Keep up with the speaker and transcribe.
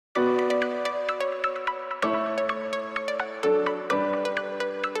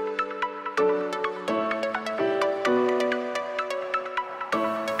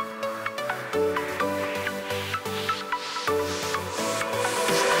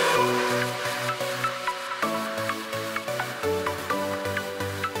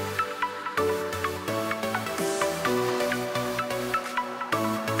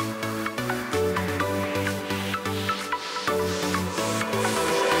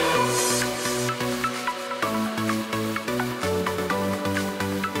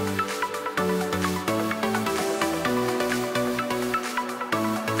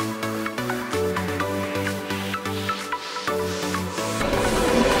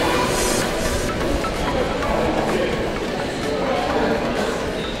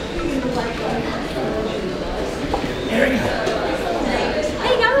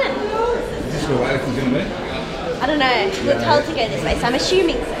told to go this way, so I'm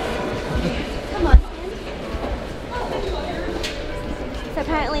assuming so. Come on. So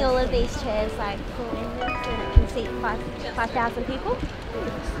apparently all of these chairs like fall in this and it can seat 5,000 people. It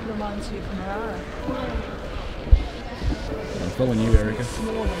reminds you of Marara. I'm following you, Erica.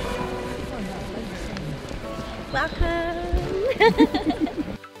 Welcome.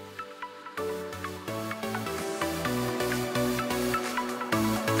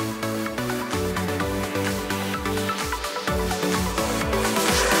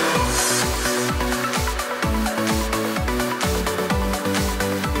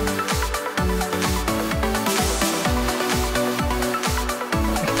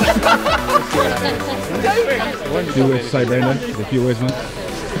 A few words to say, Brando. A few words, mate.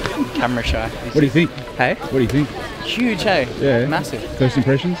 Camera shy. What do you think? Hey? What do you think? Huge, hey? Yeah. Massive. First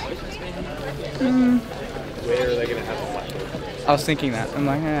impressions? Where are they going to have a flash? I was thinking that. I'm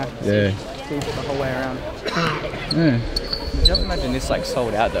like, yeah. Yeah. Cool the whole way around. Yeah. Could you imagine this like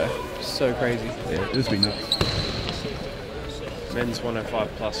sold out though? So crazy. Yeah, this would be nuts. Men's 105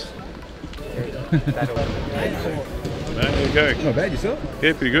 plus. There you go. Not bad, yourself?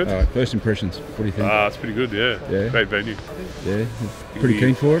 Yeah, pretty good. Alright, first impressions. What do you think? It's pretty good, yeah. Yeah. Great venue. Yeah. Pretty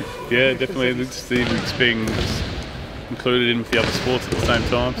keen for it? Yeah, definitely. It's being included in with the other sports at the same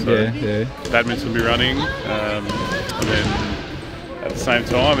time. So Yeah. badminton will be running, and then at the same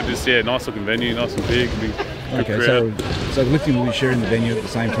time, it just nice looking venue, nice and big. Good Okay, crowd. so the lifting will be sharing the venue at the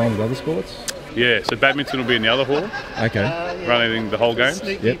same time with other sports? Yeah, so badminton will be in the other hall, Okay. running the whole games.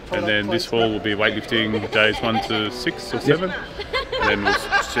 Yep. And then this hall will be weightlifting days 1 to 6 or 7. And then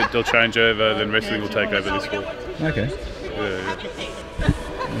they'll change over, then wrestling will take over this hall. Okay. Yeah.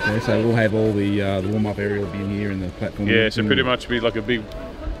 Okay, so we'll have all the warm-up area will be in here and the platform. Yeah, so pretty much be like a big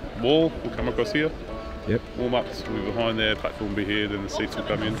wall will come across here. Yep. Warm-ups will be behind there, platform will be here, then the seats will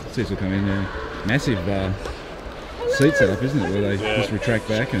come in. Seats will come in there. Massive seat setup, isn't it? Where they just retract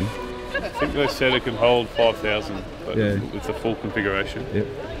back and... I think they said it can hold 5,000, but it's a full configuration. Yep.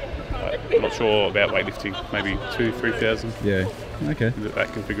 I'm not sure about weightlifting, maybe 2,000-3,000. Yeah. Okay.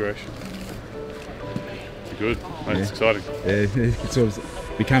 That configuration. It's good. It's exciting. Yeah, it's sort of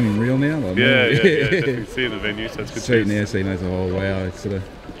becoming real now. Like, Yeah, definitely see the venue, so it's good. See it now, so you know, oh wow, it's sort of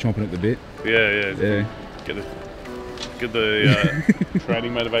chomping at the bit. Yeah. Get the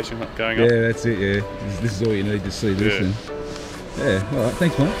training motivation going up. Yeah, that's it. Yeah, this is all you need to see this. Yeah. And, yeah. All right.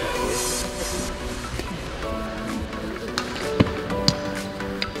 Thanks, mate.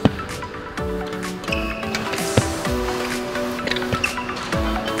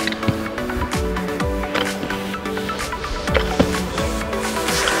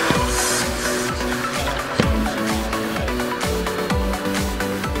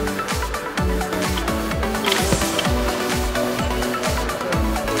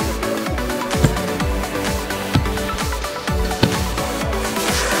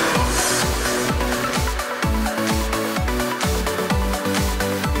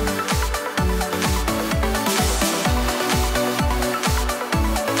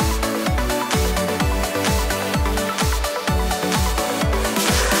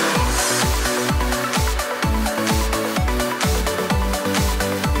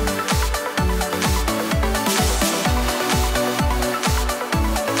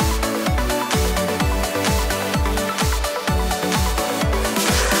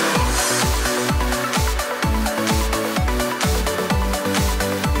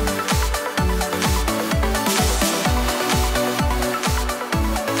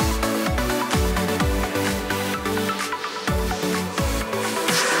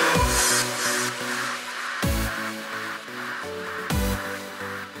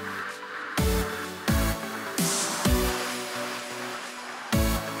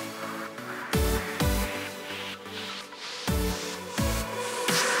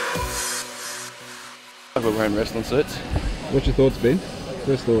 We're wearing wrestling suits. What's your thoughts, Ben?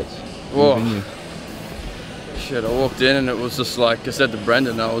 First thoughts. Whoa. Shit, I walked in and it was just like, I said to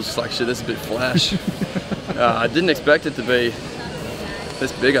Brendan, I was just like, shit, this is a bit flash. I didn't expect it to be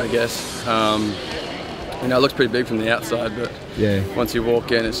this big, I guess. You know, it looks pretty big from the outside, but once you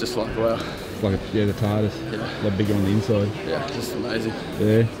walk in, it's just like, wow. It's like the TARDIS, a lot bigger on the inside. Yeah, just amazing.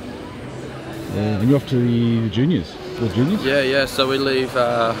 Yeah. And you're off to the juniors? Or juniors? Yeah, so we leave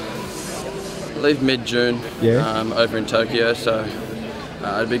mid-June over in Tokyo, so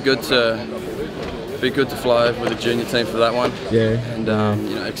it'd be good to fly with the junior team for that one. Yeah. And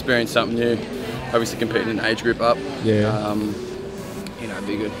you know, experience something new. Obviously competing in an age group up. Yeah. You know, it'd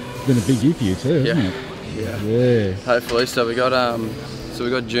be good. It's been a big year for you too, hasn't it? Yeah. Hopefully. So we got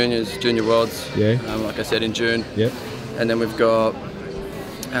junior worlds. Yeah. Like I said, in June. Yep. And then we've got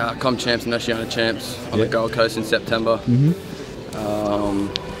Com champs and Oceania champs on the Gold Coast in September. And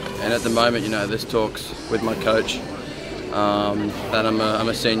at the moment, you know, there's talks with my coach that I'm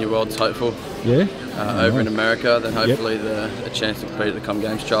a senior world's hopeful. Over in America, then hopefully a chance to compete at the Com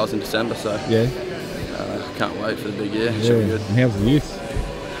Games trials in December. So can't wait for the big year. It should be good. And how's the youth?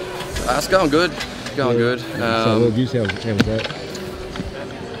 It's going good. Going good. So World Youth, how was that?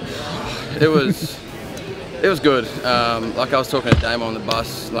 It was good. Like I was talking to Damo on the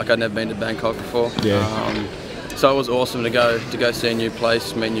bus. Like I'd never been to Bangkok before. So it was awesome to go see a new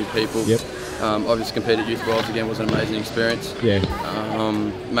place, meet new people. Obviously compete at Youth Worlds again was an amazing experience.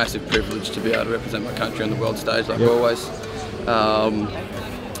 Massive privilege to be able to represent my country on the world stage like always. And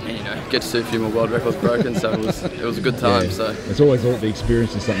you know, get to see a few more world records broken, so it was a good time. So it's always the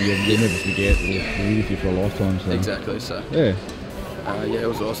experience is something you'll never forget. It'll be with you for a lifetime. So. Exactly. So yeah, it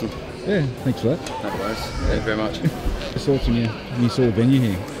was awesome. Yeah, thanks for that. No worries. Thank you very much. Thoughts when you saw the venue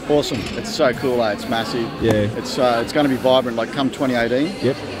here? Awesome. It's so cool. It's massive. It's going to be vibrant. Like come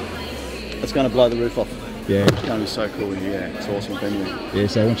 2018. It's going to blow the roof off. It's going to be so cool. It's awesome venue.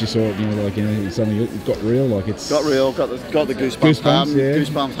 So once you saw it, you know, like, you know, suddenly it got real. Like it's got real. Got the goosebumps.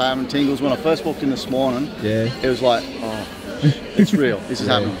 Goosebumps having tingles. When I first walked in this morning, it was like, oh, it's real. This is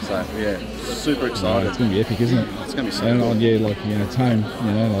happening. So super excited. It's going to be epic, isn't it? It's going to be so cool. Like, you know, it's home.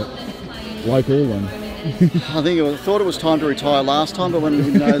 You know, like local and. I thought it was time to retire last time, but when we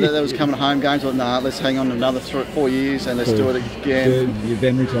know that was coming home games, I thought, nah, let's hang on another 4 years and let's do it again.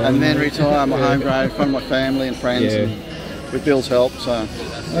 Then retire. And then retire my home ground in front of my family and friends and with Bill's help. So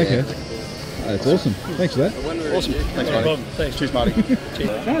that's awesome. Thanks for that. Awesome. Thanks, Marty. Thanks. Cheers, Marty.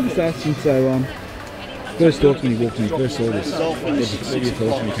 I just asked you, so first thoughts when you walked in, first saw this, what were your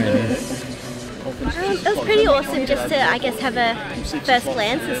thoughts when you came in? It was pretty awesome just to, I guess, have a first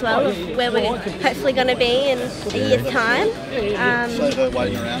glance as well of where we're hopefully going to be in a year's time.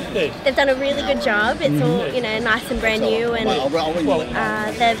 They've done a really good job. It's all, you know, nice and brand new, and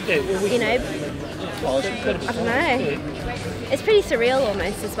they've, you know, I don't know. It's pretty surreal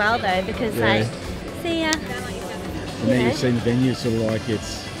almost as well though, because like, see ya. And then you've seen the venue, sort of like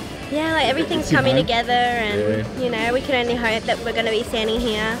it's. Yeah, like everything's coming together, and you know, we can only hope that we're going to be standing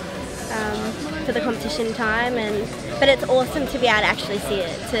here for the competition time, but it's awesome to be able to actually see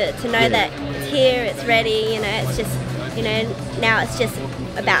it, to know that it's here, it's ready, you know, it's just, you know, now it's just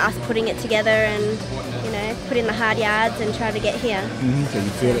about us putting it together and, you know, put in the hard yards and try to get here. So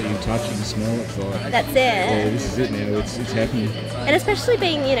you feel it, you touch, you can smell it, so that's it. Yeah, this is it now, it's happening. And especially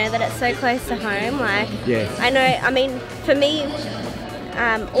being, you know, that it's so close to home, like, I know, I mean, for me,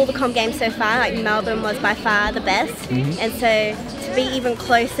 all the Com Games so far, like Melbourne was by far the best, and so to be even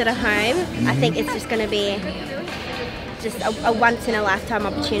closer to home, I think it's just going to be just a once in a lifetime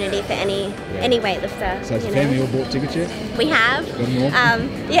opportunity for any weightlifter. So has the family all bought tickets yet? We have.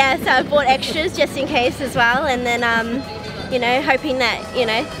 So I bought extras just in case as well, and then you know, hoping that, you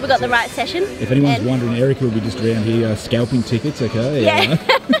know, we got the right session. If anyone's wondering, Erica will be just around here scalping tickets, okay? Yeah.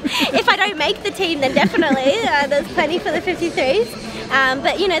 If I don't make the team, then definitely. There's plenty for the 53s.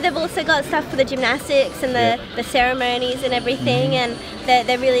 But, you know, they've also got stuff for the gymnastics and the ceremonies and everything, and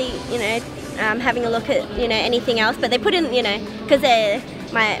they're really, you know, having a look at, you know, anything else. But they put in, you know, because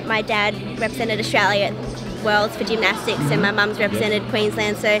my dad represented Australia at Worlds for gymnastics, and my mum's represented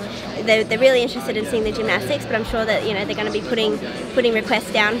Queensland, so they're really interested in seeing the gymnastics, but I'm sure that, you know, they're going to be putting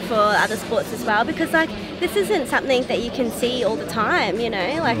requests down for other sports as well, because like this isn't something that you can see all the time, you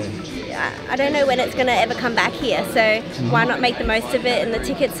know, like I don't know when it's going to ever come back here, so why not make the most of it? And the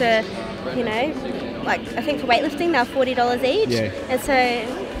tickets are, you know, like I think for weightlifting they're $40 each, and so,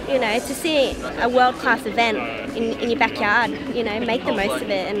 you know, to see a world-class event in your backyard, you know, make the most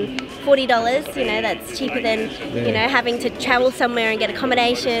of it. And $40, you know, that's cheaper than, you know, having to travel somewhere and get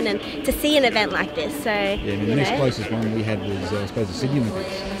accommodation and to see an event like this. So, I mean, the next closest one we had was, I suppose, the Sydney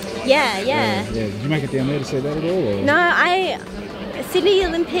Olympics. Yeah. Did you make it down there to see that at all? Or? No, Sydney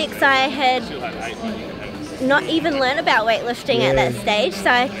Olympics, I had not even learned about weightlifting at that stage, so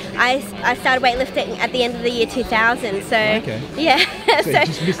I started weightlifting at the end of the year 2000, so I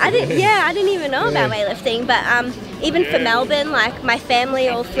didn't even know about weightlifting, but even for Melbourne, like my family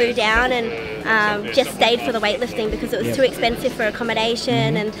all flew down and just stayed for the weightlifting because it was too expensive for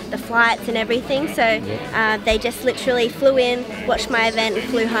accommodation and the flights and everything, so they just literally flew in, watched my event and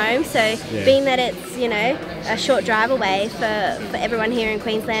flew home. So being that it's, you know, a short drive away for everyone here in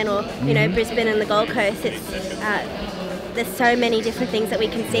Queensland or, you know, Brisbane and the Gold Coast, it's there's so many different things that we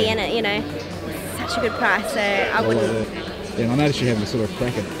can see, and it, you know, it's such a good price, so I wouldn't. Yeah, and I noticed you having a sort of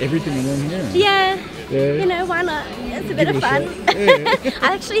crack at everything along here. Yeah. Yeah. You know, why not? It's a bit of fun. Yeah.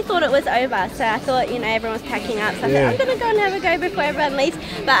 I actually thought it was over, so I thought, you know, everyone was packing up, so I thought I'm going to go and have a go before everyone leaves,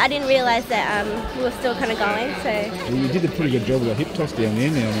 but I didn't realise that we were still kind of going, so... Well, you did a pretty good job with the hip toss down there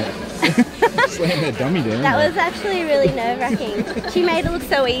now, mate. Slam that dummy down. That was actually really nerve-wracking. She made it look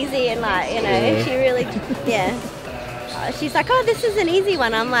so easy and like, you know, she really, she's like, oh, this is an easy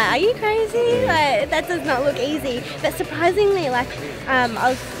one. I'm like, are you crazy? Like, that does not look easy. But surprisingly, like,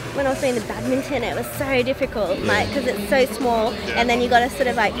 when I was doing the badminton, it was so difficult, like, because it's so small, and then you got to sort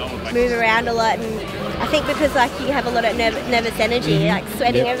of like move around a lot, and I think because like you have a lot of nervous energy, like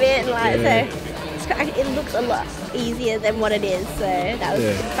sweating a bit, and like so it looks a lot easier than what it is. So that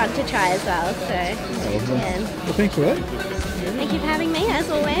was fun to try as well. So Well, thanks for that. Thank you for having me, as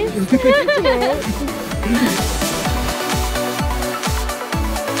always.